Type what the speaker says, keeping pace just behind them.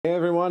Hey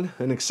everyone,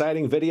 an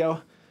exciting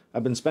video.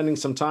 I've been spending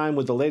some time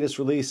with the latest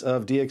release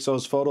of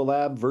DxO's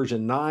PhotoLab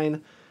version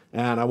 9,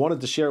 and I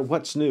wanted to share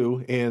what's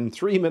new in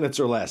 3 minutes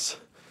or less.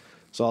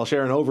 So I'll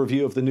share an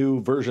overview of the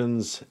new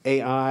version's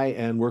AI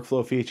and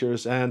workflow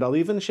features, and I'll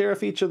even share a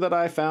feature that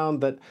I found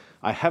that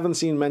I haven't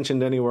seen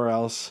mentioned anywhere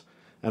else,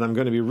 and I'm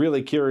going to be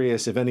really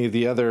curious if any of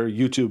the other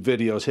YouTube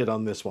videos hit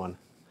on this one.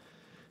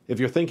 If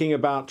you're thinking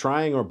about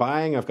trying or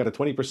buying, I've got a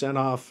 20%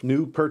 off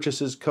new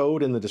purchases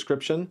code in the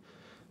description,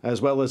 as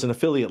well as an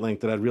affiliate link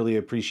that I'd really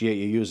appreciate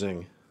you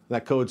using.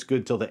 That code's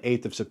good till the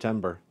 8th of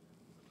September.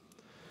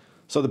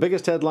 So the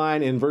biggest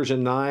headline in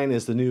version 9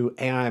 is the new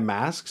AI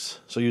masks.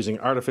 So using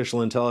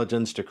artificial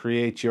intelligence to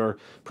create your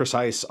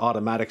precise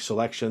automatic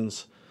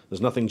selections.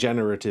 There's nothing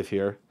generative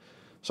here.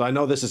 So I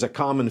know this is a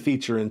common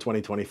feature in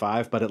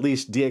 2025, but at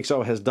least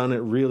DxO has done it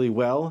really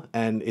well,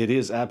 and it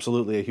is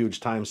absolutely a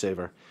huge time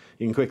saver.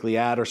 You can quickly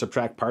add or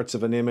subtract parts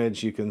of an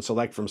image. You can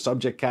select from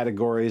subject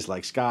categories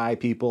like sky,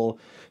 people,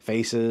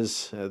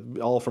 faces,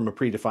 all from a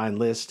predefined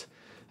list.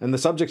 And the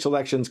subject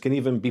selections can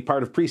even be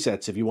part of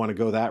presets if you want to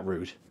go that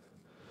route.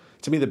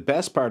 To me, the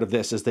best part of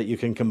this is that you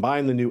can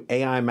combine the new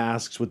AI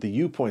masks with the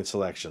viewpoint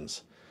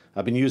selections.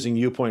 I've been using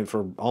viewpoint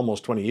for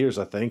almost 20 years,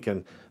 I think,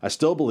 and I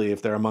still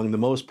believe they're among the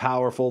most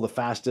powerful, the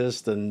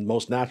fastest, and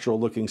most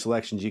natural-looking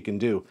selections you can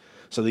do.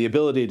 So the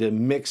ability to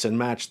mix and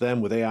match them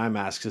with AI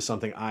masks is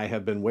something I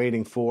have been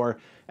waiting for,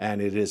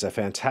 and it is a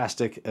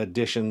fantastic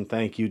addition.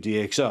 Thank you,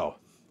 DxO.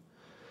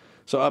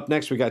 So up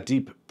next, we got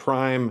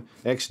DeepPRIME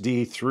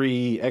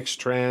XD3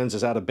 X-Trans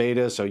is out of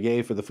beta, so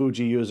yay for the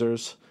Fuji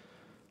users.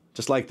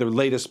 Just like the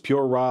latest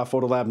Pure Raw,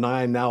 PhotoLab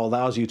 9 now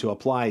allows you to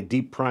apply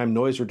DeepPRIME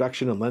noise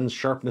reduction and lens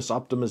sharpness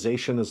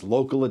optimization as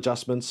local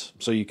adjustments,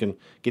 so you can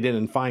get in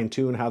and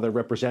fine-tune how they're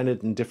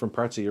represented in different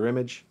parts of your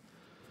image.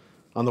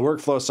 On the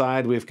workflow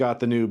side, we've got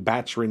the new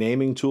batch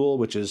renaming tool,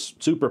 which is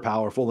super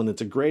powerful, and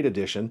it's a great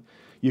addition.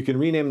 You can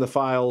rename the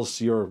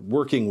files you're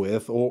working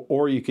with,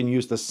 or you can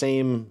use the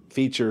same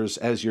features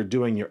as you're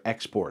doing your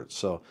exports,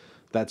 so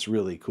that's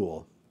really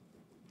cool.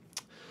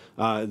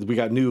 We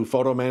got new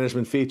photo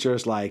management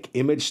features like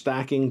image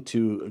stacking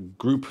to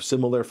group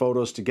similar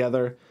photos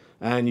together,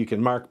 and you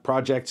can mark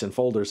projects and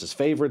folders as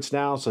favorites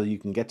now so you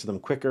can get to them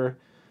quicker.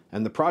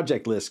 And the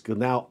project list can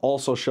now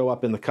also show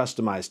up in the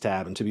Customize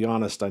tab, and to be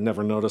honest, I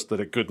never noticed that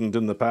it couldn't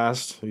in the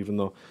past, even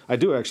though I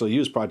do actually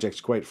use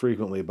projects quite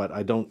frequently, but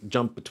I don't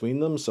jump between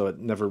them, so it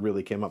never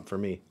really came up for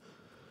me.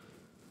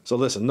 So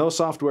listen, no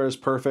software is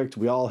perfect.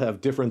 We all have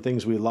different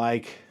things we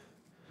like.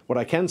 What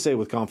I can say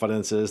with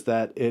confidence is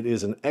that it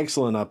is an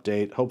excellent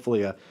update,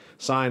 hopefully a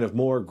sign of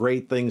more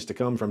great things to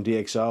come from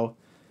DxO.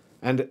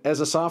 And as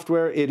a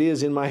software, it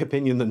is, in my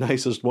opinion, the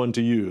nicest one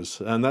to use.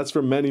 And that's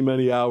for many,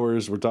 many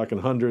hours. We're talking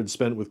hundreds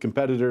spent with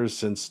competitors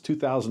since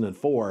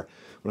 2004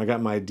 when I got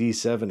my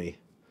D70.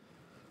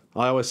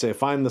 I always say,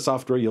 find the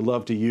software you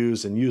love to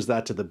use and use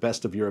that to the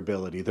best of your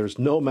ability. There's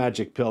no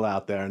magic pill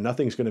out there.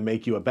 Nothing's going to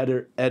make you a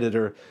better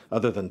editor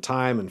other than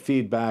time and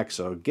feedback.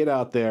 So get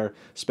out there,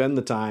 spend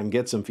the time,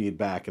 get some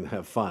feedback, and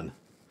have fun.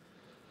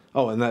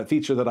 Oh, and that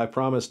feature that I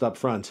promised up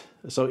front.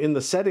 So in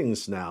the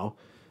settings now,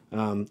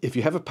 if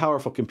you have a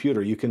powerful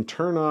computer, you can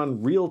turn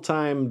on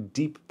real-time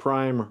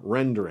DeepPRIME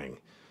rendering.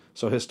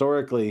 So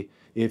historically,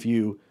 if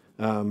you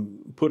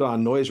put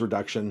on noise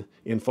reduction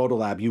in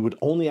PhotoLab, you would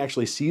only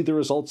actually see the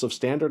results of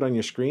standard on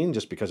your screen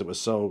just because it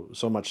was so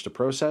much to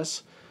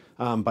process.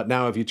 But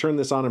now if you turn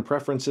this on in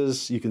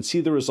preferences, you can see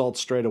the results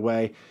straight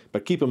away.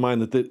 But keep in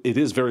mind that it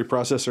is very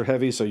processor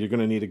heavy, so you're going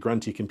to need a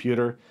grunty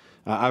computer.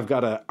 I've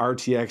got a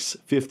RTX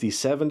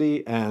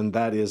 5070, and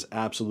that is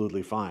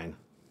absolutely fine.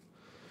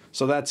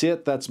 So that's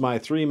it. That's my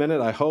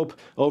 3-minute, I hope,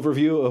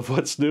 overview of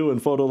what's new in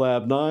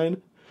PhotoLab 9.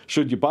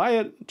 Should you buy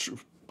it?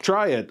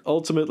 Try it.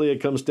 Ultimately,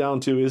 it comes down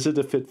to, is it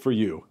a fit for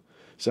you?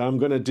 So I'm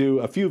going to do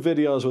a few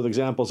videos with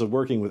examples of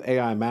working with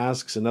AI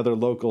masks and other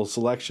local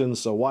selections,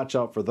 so watch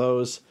out for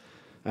those.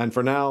 And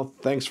for now,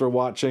 thanks for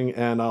watching,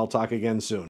 and I'll talk again soon.